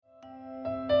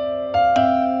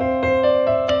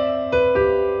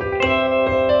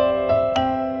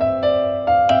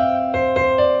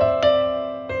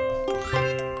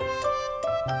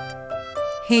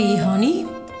Hey honey,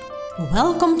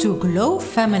 welcome to Glow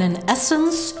Feminine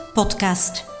Essence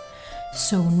podcast.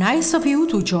 So nice of you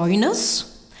to join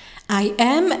us. I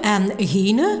am Anne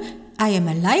Gene. I am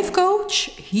a life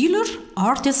coach, healer,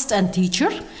 artist and teacher,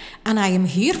 and I am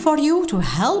here for you to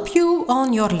help you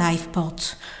on your life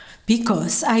path.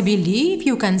 Because I believe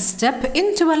you can step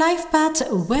into a life path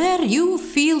where you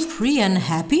feel free and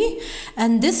happy,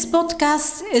 and this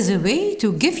podcast is a way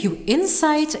to give you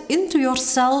insight into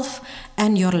yourself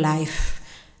and your life.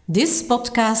 This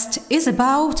podcast is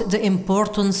about the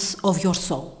importance of your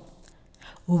soul.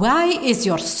 Why is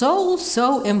your soul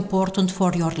so important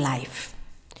for your life?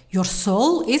 Your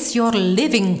soul is your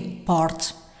living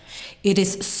part. It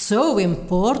is so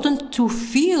important to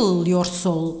feel your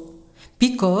soul.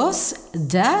 Because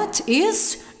that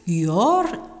is your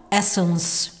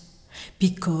essence.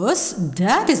 Because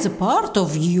that is a part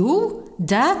of you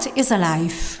that is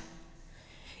alive.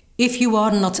 If you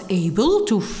are not able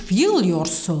to feel your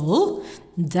soul,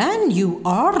 then you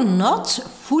are not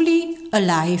fully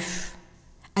alive.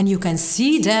 And you can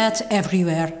see that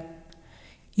everywhere.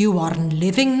 You are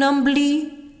living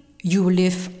numbly, you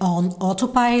live on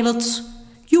autopilot,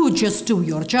 you just do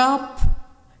your job.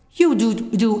 You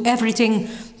do everything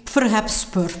perhaps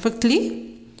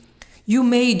perfectly. You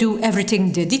may do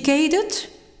everything dedicated,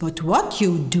 but what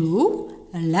you do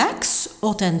lacks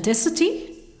authenticity.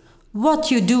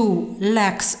 What you do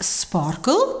lacks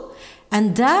sparkle,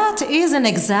 and that is an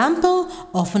example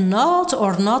of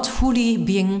not fully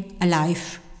being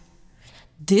alive.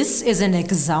 This is an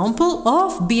example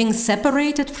of being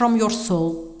separated from your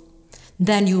soul.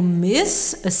 Then you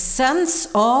miss a sense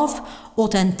of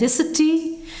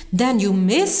authenticity. Then you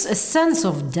miss a sense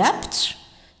of depth.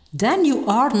 Then you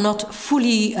are not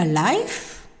fully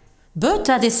alive, but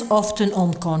that is often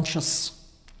unconscious.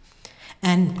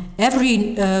 And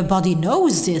everybody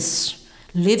knows this.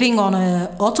 Living on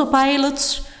an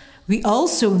autopilot, we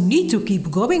also need to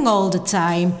keep going all the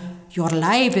time. Your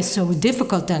life is so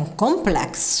difficult and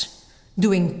complex.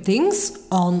 Doing things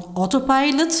on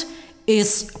autopilot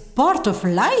is part of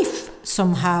life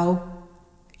somehow.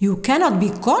 You cannot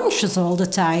be conscious all the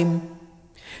time.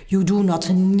 You do not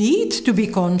need to be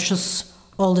conscious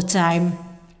all the time.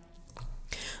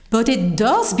 But it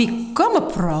does become a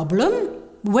problem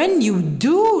when you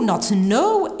do not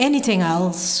know anything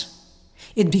else.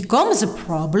 It becomes a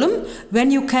problem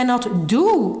when you cannot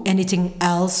do anything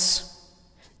else.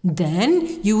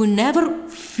 Then you never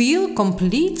feel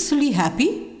completely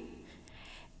happy.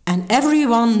 And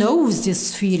everyone knows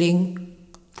this feeling.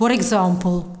 For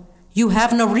example, you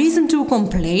have no reason to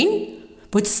complain,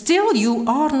 but still you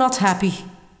are not happy.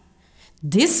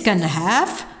 This can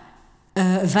have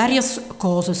various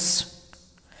causes.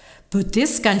 But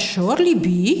this can surely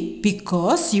be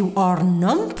because you are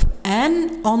numb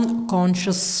and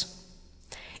unconscious.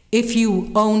 If you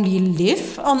only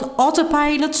live on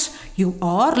autopilot, you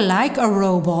are like a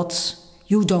robot.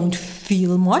 You don't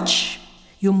feel much.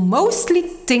 You mostly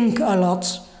think a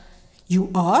lot. You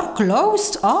are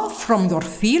closed off from your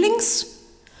feelings.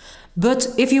 But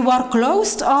if you are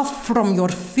closed off from your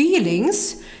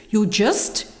feelings, you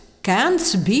just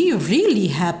can't be really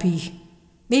happy.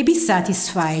 Maybe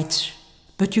satisfied.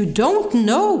 But you don't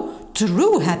know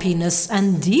true happiness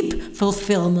and deep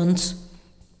fulfillment.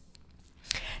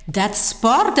 That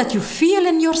spark that you feel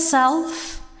in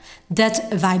yourself,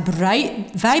 that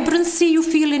vibrancy you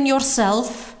feel in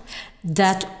yourself,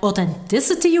 that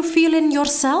authenticity you feel in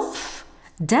yourself,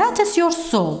 that is your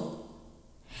soul.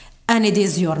 And it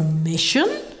is your mission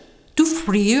to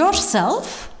free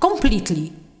yourself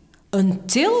completely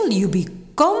until you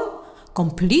become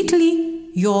completely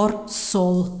your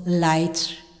soul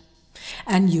light.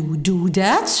 And you do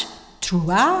that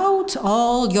throughout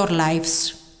all your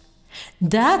lives.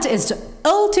 That is the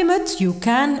ultimate you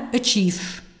can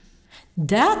achieve.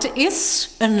 That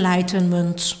is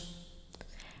enlightenment.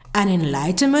 And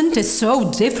enlightenment is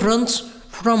so different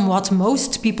from what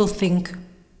most people think.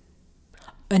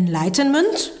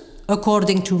 Enlightenment,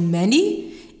 according to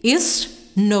many,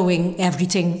 is knowing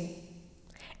everything.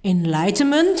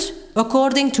 Enlightenment,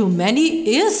 according to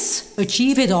many, is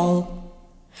achieve it all.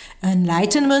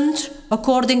 Enlightenment,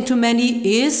 according to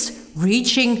many, is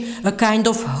reaching a kind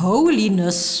of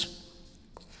holiness.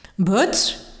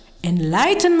 But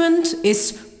enlightenment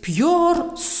is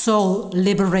pure soul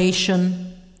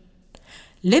liberation.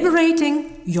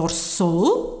 Liberating your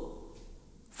soul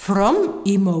from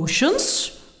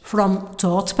emotions, from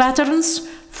thought patterns,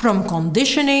 from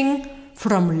conditioning,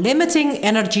 from limiting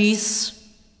energies.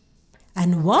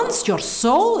 And once your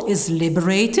soul is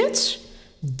liberated,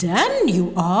 then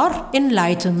you are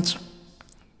enlightened.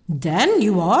 Then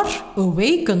you are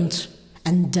awakened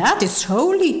And that is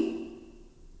holy.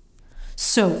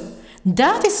 So,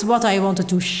 that is what I wanted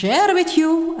to share with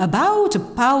you about the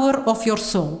power of your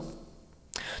soul.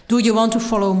 Do you want to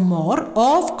follow more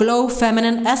of Glow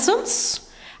Feminine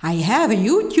Essence? I have a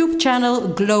YouTube channel,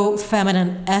 Glow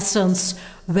Feminine Essence,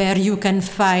 where you can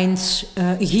find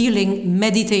healing,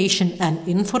 meditation and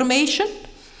information.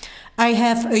 I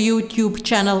have a YouTube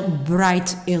channel,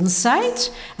 Bright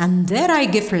Insight, and there I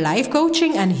give life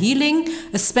coaching and healing,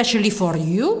 especially for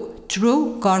you,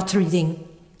 through card reading.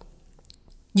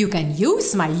 You can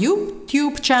use my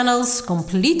YouTube channels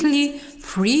completely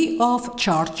free of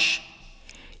charge.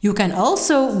 You can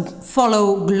also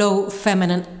follow Glow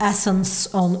Feminine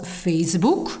Essence on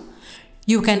Facebook.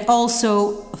 You can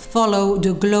also follow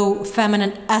the Glow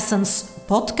Feminine Essence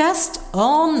podcast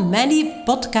on many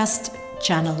podcast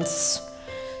channels.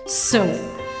 So,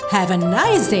 have a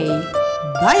nice day.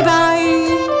 Bye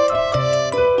bye.